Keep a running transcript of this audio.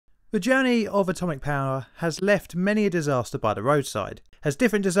The journey of atomic power has left many a disaster by the roadside, as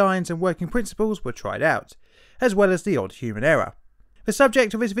different designs and working principles were tried out, as well as the odd human error. The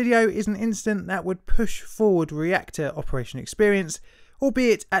subject of this video is an incident that would push forward reactor operation experience,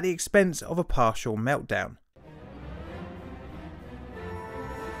 albeit at the expense of a partial meltdown.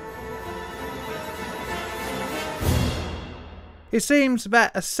 It seems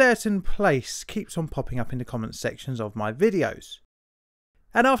that a certain place keeps on popping up in the comments sections of my videos.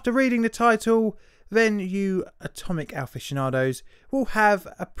 And after reading the title, then you atomic aficionados will have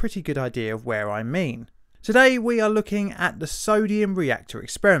a pretty good idea of where I mean. Today we are looking at the sodium reactor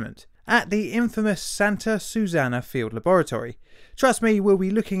experiment at the infamous Santa Susana Field Laboratory. Trust me, we'll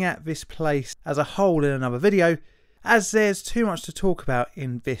be looking at this place as a whole in another video, as there's too much to talk about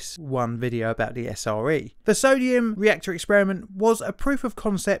in this one video about the SRE. The sodium reactor experiment was a proof of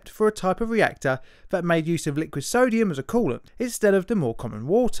concept for a type of reactor that made use of liquid sodium as a coolant, instead of the more common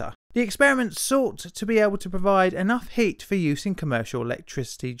water. The experiment sought to be able to provide enough heat for use in commercial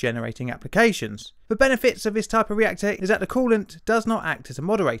electricity generating applications. The benefits of this type of reactor is that the coolant does not act as a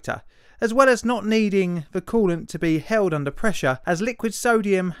moderator, as well as not needing the coolant to be held under pressure, as liquid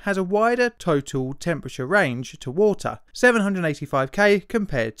sodium has a wider total temperature range to water, 785K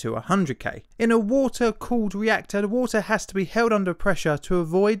compared to 100K. In a water-cooled reactor, the water has to be held under pressure to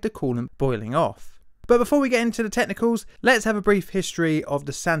avoid the coolant boiling off. But before we get into the technicals, let's have a brief history of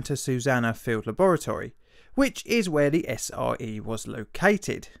the Santa Susana Field Laboratory, which is where the SRE was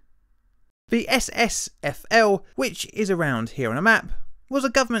located. The SSFL, which is around here on a map, was a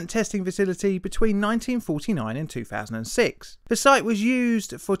government testing facility between 1949 and 2006. The site was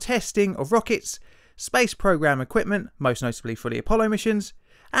used for testing of rockets, space program equipment, most notably for the Apollo missions,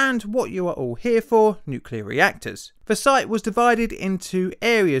 and what you are all here for, nuclear reactors. The site was divided into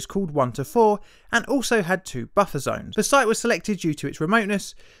areas called 1 to 4 and also had 2 buffer zones. The site was selected due to its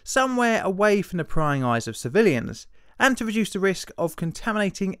remoteness, somewhere away from the prying eyes of civilians, and to reduce the risk of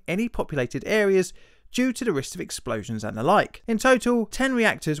contaminating any populated areas due to the risk of explosions and the like. In total, 10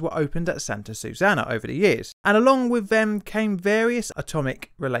 reactors were opened at Santa Susana over the years, and along with them came various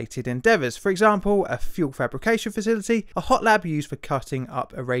atomic related endeavours. For example, a fuel fabrication facility, a hot lab used for cutting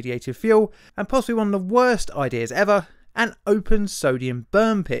up irradiated fuel, and possibly one of the worst ideas ever, an open sodium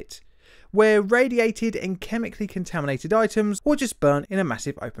burn pit, where radiated and chemically contaminated items were just burnt in a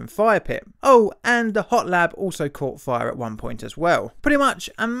massive open fire pit. Oh, and the hot lab also caught fire at one point as well. Pretty much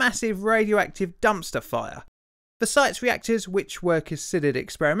a massive radioactive dumpster fire. The site's reactors, which were considered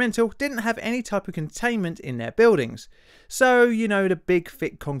experimental, didn't have any type of containment in their buildings. So, you know, the big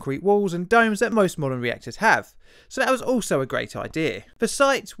thick concrete walls and domes that most modern reactors have. So that was also a great idea. The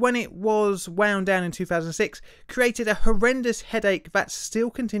site, when it was wound down in 2006, created a horrendous headache that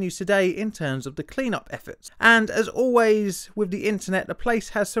still continues today in terms of the cleanup efforts. And as always with the internet, the place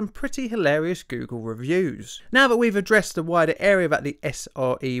has some pretty hilarious Google reviews. Now that we've addressed the wider area that the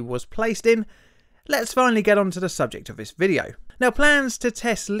SRE was placed in, let's finally get on to the subject of this video. Now, plans to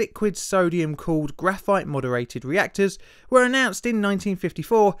test liquid sodium cooled graphite moderated reactors were announced in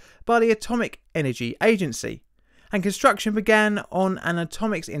 1954 by the Atomic Energy Agency, and construction began on an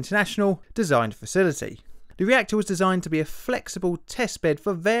Atomics International designed facility. The reactor was designed to be a flexible testbed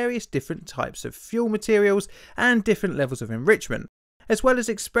for various different types of fuel materials and different levels of enrichment, as well as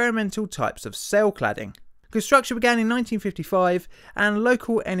experimental types of cell cladding. Construction began in 1955, and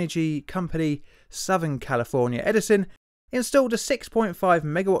local energy company Southern California Edison installed a 6.5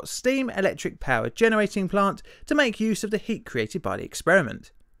 megawatt steam electric power generating plant to make use of the heat created by the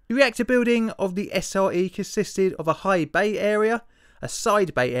experiment. The reactor building of the SRE consisted of a high bay area, a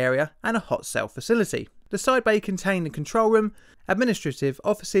side bay area, and a hot cell facility. The side bay contained the control room, administrative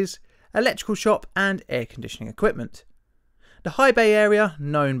offices, electrical shop, and air conditioning equipment. The high bay area,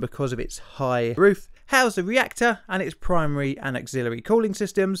 known because of its high roof, housed the reactor and its primary and auxiliary cooling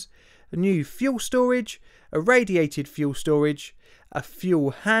systems, a new fuel storage, irradiated fuel storage, a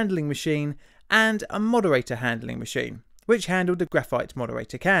fuel handling machine, and a moderator handling machine, which handled the graphite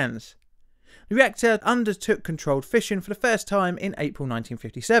moderator cans. The reactor undertook controlled fission for the first time in April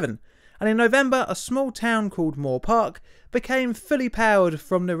 1957, and in November a small town called Moore Park became fully powered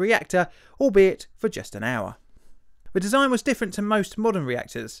from the reactor, albeit for just an hour. The design was different to most modern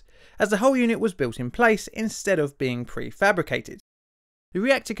reactors, as the whole unit was built in place instead of being prefabricated. The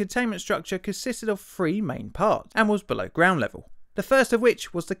reactor containment structure consisted of 3 main parts and was below ground level, the first of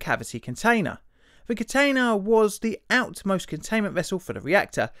which was the cavity container. The container was the outmost containment vessel for the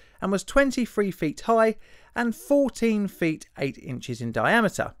reactor and was 23 feet high and 14 feet 8 inches in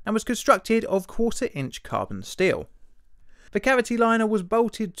diameter, and was constructed of 1/4 inch carbon steel. The cavity liner was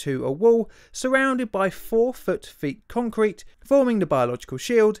bolted to a wall surrounded by 4 feet concrete, forming the biological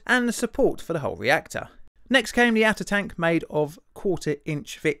shield and the support for the whole reactor. Next came the outer tank, made of 1/4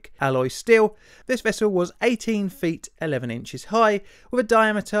 inch thick alloy steel. This vessel was 18 feet 11 inches high with a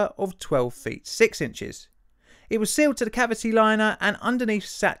diameter of 12 feet 6 inches. It was sealed to the cavity liner and underneath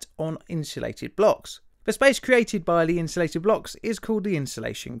sat on insulated blocks. The space created by the insulated blocks is called the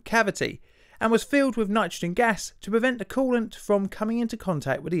insulation cavity, and was filled with nitrogen gas to prevent the coolant from coming into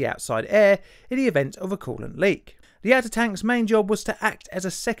contact with the outside air in the event of a coolant leak. The outer tank's main job was to act as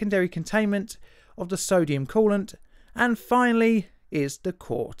a secondary containment of the sodium coolant, and finally is the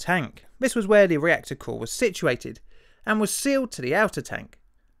core tank. This was where the reactor core was situated and was sealed to the outer tank.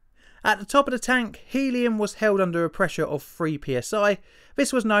 At the top of the tank, helium was held under a pressure of 3 psi.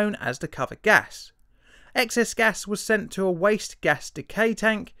 This was known as the cover gas. Excess gas was sent to a waste gas decay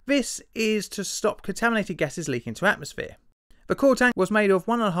tank. This is to stop contaminated gases leaking to atmosphere. The core tank was made of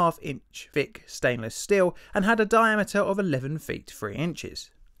 1.5 inch thick stainless steel and had a diameter of 11 feet 3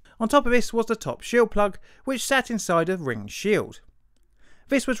 inches. On top of this was the top shield plug, which sat inside a ring shield.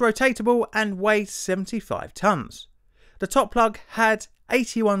 This was rotatable and weighed 75 tons. The top plug had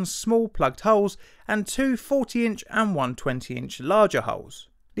 81 small plugged holes and 2 40-inch and 1 20-inch larger holes.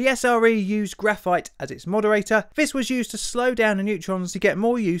 The SRE used graphite as its moderator. This was used to slow down the neutrons to get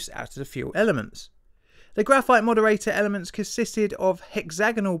more use out of the fuel elements. The graphite moderator elements consisted of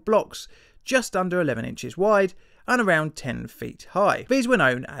hexagonal blocks just under 11 inches wide and around 10 feet high. These were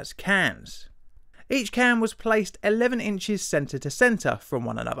known as cans. Each can was placed 11 inches centre to centre from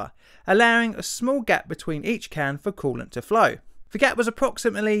one another, allowing a small gap between each can for coolant to flow. The gap was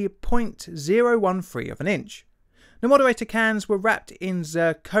approximately 0.013 of an inch. The moderator cans were wrapped in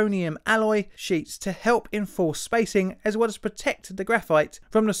zirconium alloy sheets to help enforce spacing as well as protect the graphite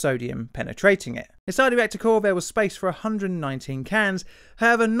from the sodium penetrating it. Inside the reactor core there was space for 119 cans,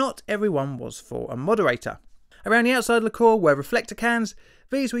 however not every one was for a moderator. Around the outside of the core were reflector cans.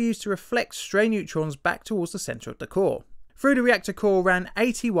 These were used to reflect stray neutrons back towards the centre of the core. Through the reactor core ran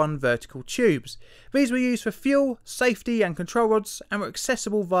 81 vertical tubes. These were used for fuel, safety and control rods and were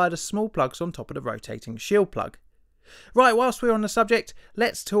accessible via the small plugs on top of the rotating shield plug. Right, whilst we're on the subject,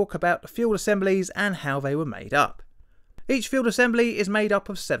 let's talk about the fuel assemblies and how they were made up. Each fuel assembly is made up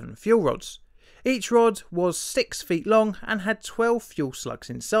of 7 fuel rods. Each rod was 6 feet long and had 12 fuel slugs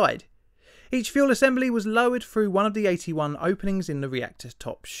inside. Each fuel assembly was lowered through one of the 81 openings in the reactor's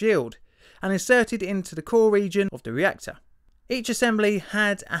top shield and inserted into the core region of the reactor. Each assembly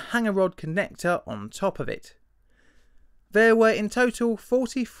had a hanger rod connector on top of it. There were in total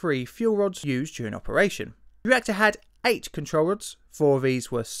 43 fuel rods used during operation. The reactor had 8 control rods. 4 of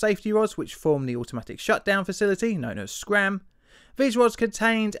these were safety rods which formed the automatic shutdown facility known as SCRAM. These rods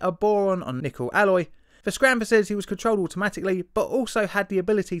contained a boron on nickel alloy. The SCRAM facility was controlled automatically but also had the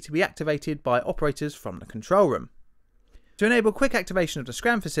ability to be activated by operators from the control room. To enable quick activation of the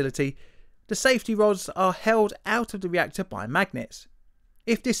SCRAM facility, the safety rods are held out of the reactor by magnets.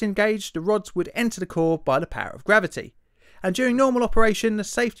 If disengaged, the rods would enter the core by the power of gravity. And during normal operation, the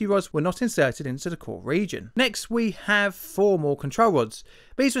safety rods were not inserted into the core region. Next, we have 4 more control rods.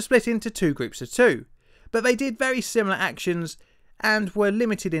 These were split into 2 groups of 2, but they did very similar actions and were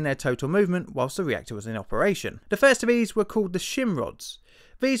limited in their total movement whilst the reactor was in operation. The first of these were called the shim rods.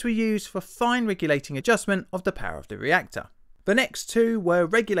 These were used for fine regulating adjustment of the power of the reactor. The next 2 were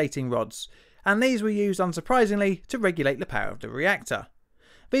regulating rods, and these were used unsurprisingly to regulate the power of the reactor.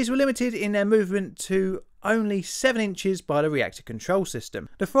 These were limited in their movement to only 7 inches by the reactor control system.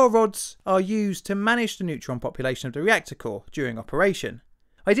 The 4 rods are used to manage the neutron population of the reactor core during operation.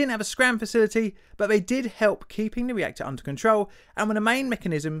 They didn't have a SCRAM facility, but they did help keeping the reactor under control and were the main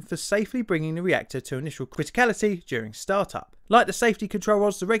mechanism for safely bringing the reactor to initial criticality during startup. Like the safety control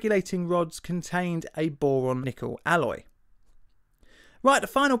rods, the regulating rods contained a boron nickel alloy. Right, the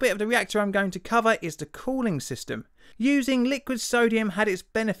final bit of the reactor I'm going to cover is the cooling system. Using liquid sodium had its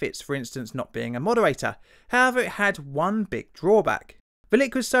benefits, for instance not being a moderator. However, it had one big drawback. The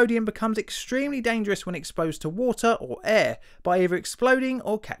liquid sodium becomes extremely dangerous when exposed to water or air by either exploding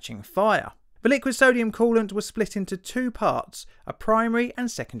or catching fire. The liquid sodium coolant was split into 2 parts, a primary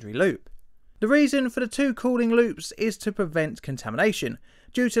and secondary loop. The reason for the 2 cooling loops is to prevent contamination,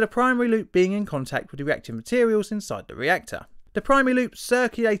 due to the primary loop being in contact with the reactive materials inside the reactor. The primary loop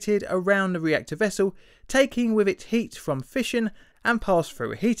circulated around the reactor vessel, taking with it heat from fission and passed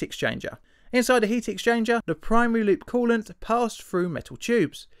through a heat exchanger. Inside the heat exchanger, the primary loop coolant passed through metal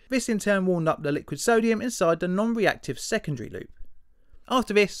tubes. This in turn warmed up the liquid sodium inside the non-reactive secondary loop.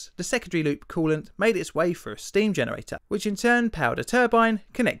 After this, the secondary loop coolant made its way through a steam generator, which in turn powered a turbine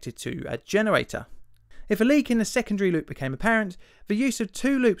connected to a generator. If a leak in the secondary loop became apparent, the use of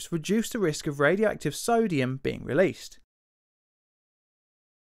 2 loops reduced the risk of radioactive sodium being released.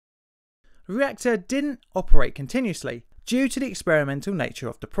 The reactor didn't operate continuously due to the experimental nature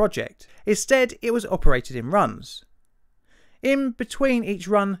of the project. Instead, it was operated in runs. In between each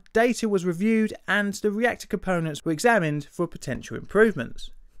run, data was reviewed and the reactor components were examined for potential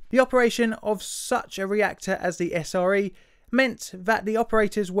improvements. The operation of such a reactor as the SRE meant that the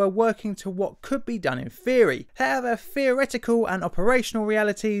operators were working to what could be done in theory. However, theoretical and operational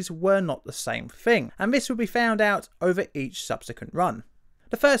realities were not the same thing, and this would be found out over each subsequent run.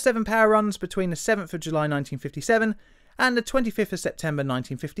 The first 7 power runs between the 7th of July 1957 and the 25th of September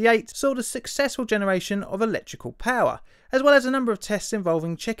 1958 saw the successful generation of electrical power, as well as a number of tests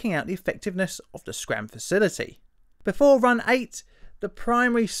involving checking out the effectiveness of the Scram facility. Before run 8, the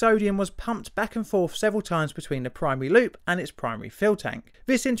primary sodium was pumped back and forth several times between the primary loop and its primary fill tank.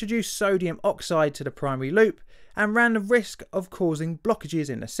 This introduced sodium oxide to the primary loop and ran the risk of causing blockages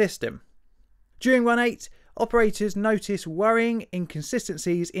in the system. During run 8, operators noticed worrying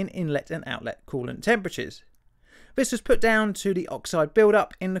inconsistencies in inlet and outlet coolant temperatures. This was put down to the oxide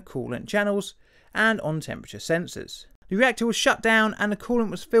buildup in the coolant channels and on temperature sensors. The reactor was shut down and the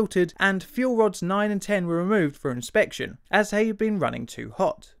coolant was filtered, and fuel rods 9 and 10 were removed for inspection as they had been running too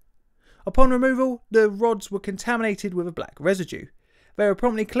hot. Upon removal, the rods were contaminated with a black residue. They were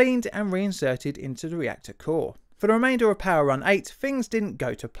promptly cleaned and reinserted into the reactor core. For the remainder of Power Run 8, things didn't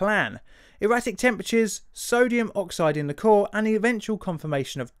go to plan. Erratic temperatures, sodium oxide in the core, and the eventual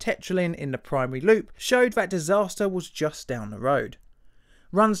confirmation of tetralin in the primary loop showed that disaster was just down the road.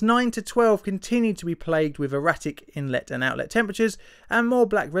 Runs 9 to 12 continued to be plagued with erratic inlet and outlet temperatures, and more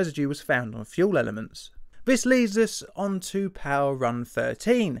black residue was found on fuel elements. This leads us on to Power Run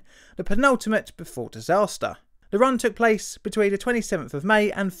 13, the penultimate before disaster. The run took place between the 27th of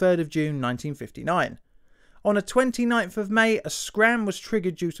May and 3rd of June 1959. On the 29th of May, a scram was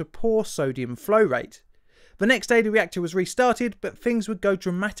triggered due to poor sodium flow rate. The next day the reactor was restarted, but things would go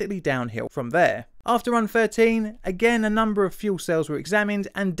dramatically downhill from there. After run 13, again a number of fuel cells were examined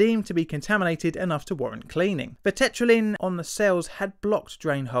and deemed to be contaminated enough to warrant cleaning. The tetralin on the cells had blocked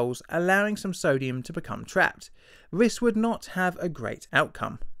drain holes, allowing some sodium to become trapped. This would not have a great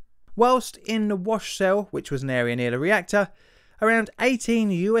outcome. Whilst in the wash cell, which was an area near the reactor, around 18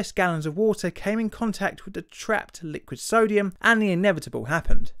 US gallons of water came in contact with the trapped liquid sodium, and the inevitable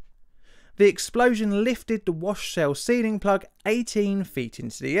happened. The explosion lifted the wash cell ceiling plug 18 feet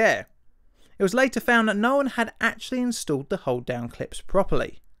into the air. It was later found that no one had actually installed the hold down clips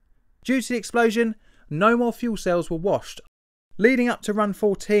properly. Due to the explosion, no more fuel cells were washed. Leading up to run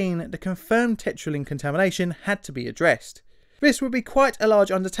 14, the confirmed tetralin contamination had to be addressed. This would be quite a large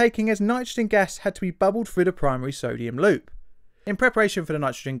undertaking, as nitrogen gas had to be bubbled through the primary sodium loop. In preparation for the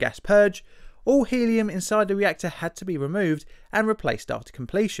nitrogen gas purge, all helium inside the reactor had to be removed and replaced after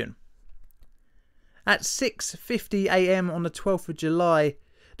completion. At 6:50 AM on the 12th of July,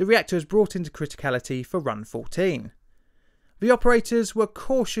 the reactor was brought into criticality for run 14. The operators were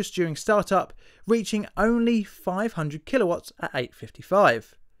cautious during startup, reaching only 500 kilowatts at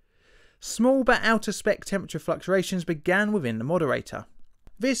 8:55. Small but out-of-spec temperature fluctuations began within the moderator.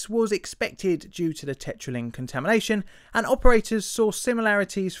 This was expected due to the tetralin contamination, and operators saw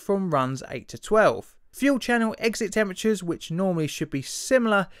similarities from runs 8 to 12. Fuel channel exit temperatures, which normally should be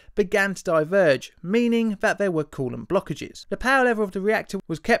similar, began to diverge, meaning that there were coolant blockages. The power level of the reactor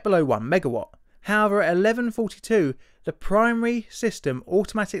was kept below 1 megawatt. However, at 11:42, the primary system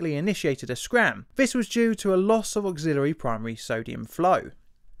automatically initiated a scram. This was due to a loss of auxiliary primary sodium flow.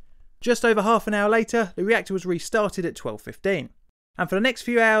 Just over half an hour later, the reactor was restarted at 12:15. And for the next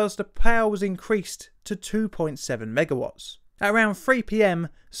few hours, the power was increased to 2.7 megawatts. At around 3 PM,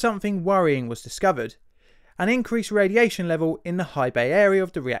 something worrying was discovered: an increased radiation level in the high bay area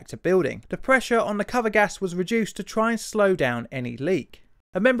of the reactor building. The pressure on the cover gas was reduced to try and slow down any leak.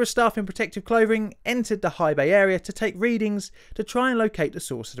 A member of staff in protective clothing entered the high bay area to take readings to try and locate the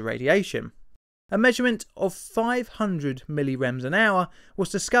source of the radiation. A measurement of 500 millirems an hour was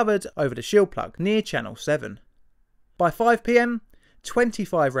discovered over the shield plug near channel 7. By 5 PM,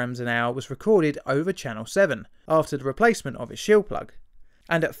 25 rems an hour was recorded over channel 7 after the replacement of its shield plug,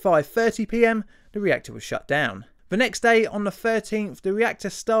 and at 5:30 PM the reactor was shut down. The next day, on the 13th, the reactor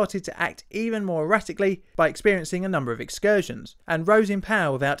started to act even more erratically by experiencing a number of excursions, and rose in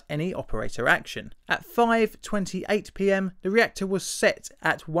power without any operator action. At 5:28 PM the reactor was set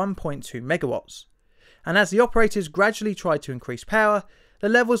at 1.2 megawatts, and as the operators gradually tried to increase power, the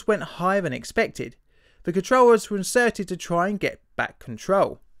levels went higher than expected. The controllers were inserted to try and get back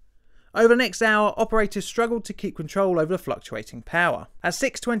control. Over the next hour, operators struggled to keep control over the fluctuating power. At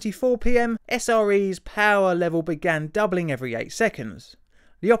 6:24 PM, SRE's power level began doubling every 8 seconds.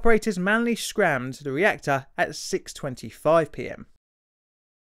 The operators manually scrammed the reactor at 6:25 PM.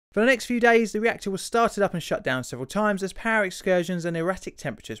 For the next few days, the reactor was started up and shut down several times as power excursions and erratic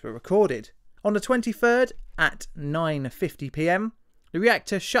temperatures were recorded. On the 23rd, at 9:50 PM, the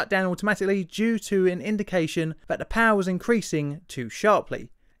reactor shut down automatically due to an indication that the power was increasing too sharply.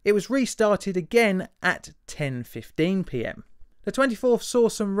 It was restarted again at 10:15 PM. The 24th saw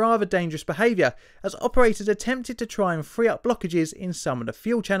some rather dangerous behaviour as operators attempted to try and free up blockages in some of the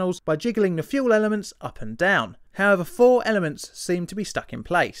fuel channels by jiggling the fuel elements up and down. However, 4 elements seemed to be stuck in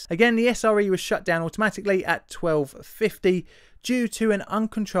place. Again, the SRE was shut down automatically at 12:50 due to an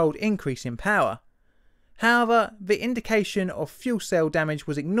uncontrolled increase in power. However, the indication of fuel cell damage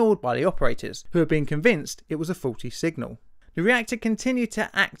was ignored by the operators, who had been convinced it was a faulty signal. The reactor continued to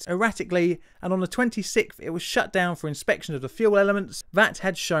act erratically, and on the 26th it was shut down for inspection of the fuel elements that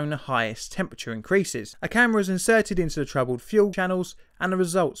had shown the highest temperature increases. A camera was inserted into the troubled fuel channels and the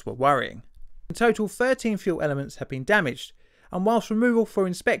results were worrying. In total, 13 fuel elements had been damaged, and whilst removal for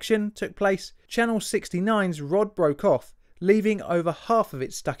inspection took place, channel 69's rod broke off, leaving over half of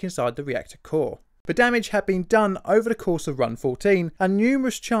it stuck inside the reactor core. The damage had been done over the course of run 14, and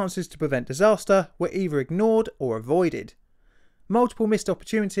numerous chances to prevent disaster were either ignored or avoided. Multiple missed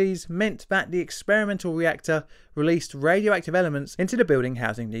opportunities meant that the experimental reactor released radioactive elements into the building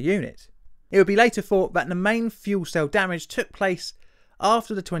housing the unit. It would be later thought that the main fuel cell damage took place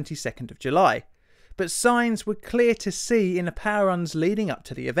after the 22nd of July, but signs were clear to see in the power runs leading up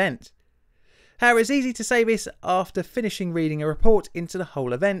to the event. However, it's easy to say this after finishing reading a report into the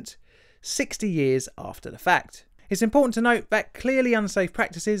whole event, 60 years after the fact. It's important to note that clearly unsafe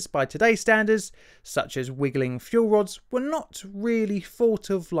practices by today's standards, such as wiggling fuel rods, were not really thought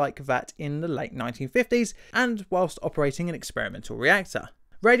of like that in the late 1950s and whilst operating an experimental reactor.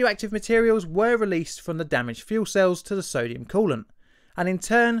 Radioactive materials were released from the damaged fuel cells to the sodium coolant, and in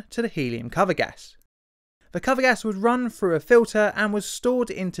turn to the helium cover gas. The cover gas was run through a filter and was stored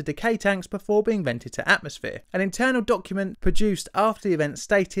into decay tanks before being vented to atmosphere. An internal document produced after the event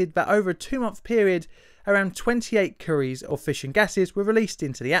stated that over a 2-month period, around 28 curies of fission gases were released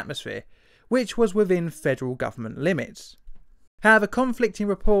into the atmosphere, which was within federal government limits. However, conflicting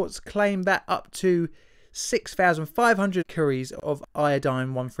reports claim that up to 6,500 curies of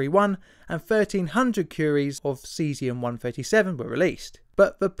iodine-131 and 1,300 curies of cesium-137 were released.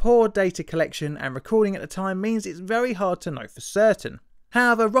 But the poor data collection and recording at the time means it's very hard to know for certain.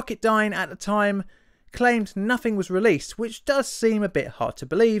 However, Rocketdyne at the time claimed nothing was released, which does seem a bit hard to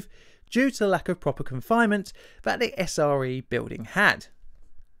believe due to the lack of proper confinement that the SRE building had.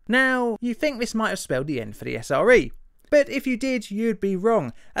 Now, you think this might have spelled the end for the SRE, but if you did, you'd be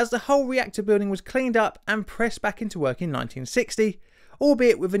wrong, as the whole reactor building was cleaned up and pressed back into work in 1960,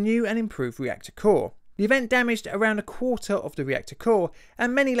 albeit with a new and improved reactor core. The event damaged around a quarter of the reactor core,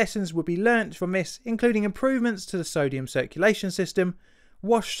 and many lessons would be learnt from this, including improvements to the sodium circulation system,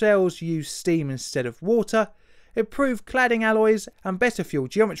 wash cells used steam instead of water, improved cladding alloys, and better fuel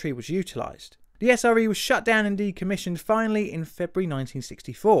geometry was utilised. The SRE was shut down and decommissioned finally in February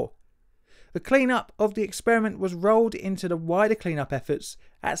 1964. The clean-up of the experiment was rolled into the wider clean-up efforts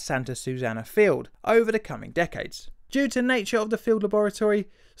at Santa Susana Field over the coming decades. Due to the nature of the field laboratory,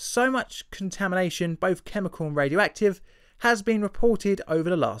 so much contamination, both chemical and radioactive, has been reported over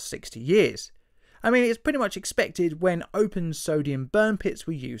the last 60 years. I mean, it's pretty much expected when open sodium burn pits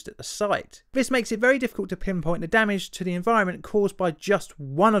were used at the site. This makes it very difficult to pinpoint the damage to the environment caused by just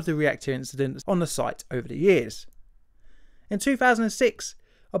one of the reactor incidents on the site over the years. In 2006,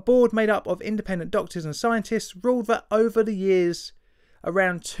 a board made up of independent doctors and scientists ruled that over the years,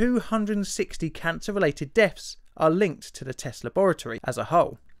 around 260 cancer-related deaths are linked to the test laboratory as a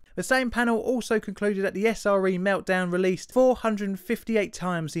whole. The same panel also concluded that the SRE meltdown released 458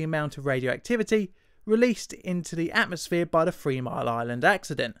 times the amount of radioactivity released into the atmosphere by the 3 Mile Island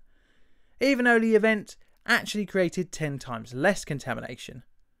accident, even though the event actually created 10 times less contamination.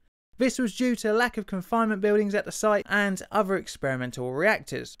 This was due to a lack of confinement buildings at the site and other experimental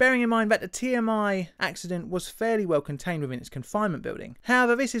reactors, bearing in mind that the TMI accident was fairly well contained within its confinement building.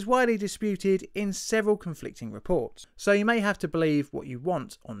 However, this is widely disputed in several conflicting reports, so you may have to believe what you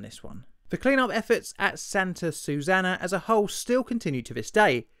want on this one. The cleanup efforts at Santa Susana as a whole still continue to this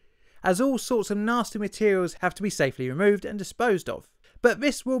day, as all sorts of nasty materials have to be safely removed and disposed of. But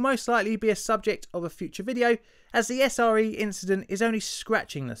this will most likely be a subject of a future video, as the SRE incident is only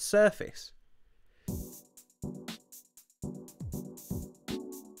scratching the surface.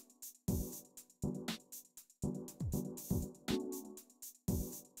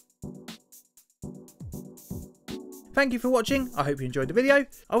 Thank you for watching, I hope you enjoyed the video.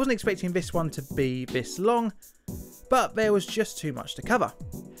 I wasn't expecting this one to be this long, but there was just too much to cover.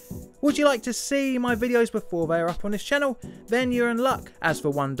 Would you like to see my videos before they are up on this channel? Then you're in luck. As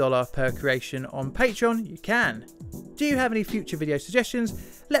for $1 per creation on Patreon, you can. Do you have any future video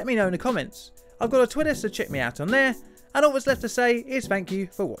suggestions? Let me know in the comments. I've got a Twitter, so check me out on there. And all that's left to say is thank you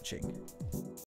for watching.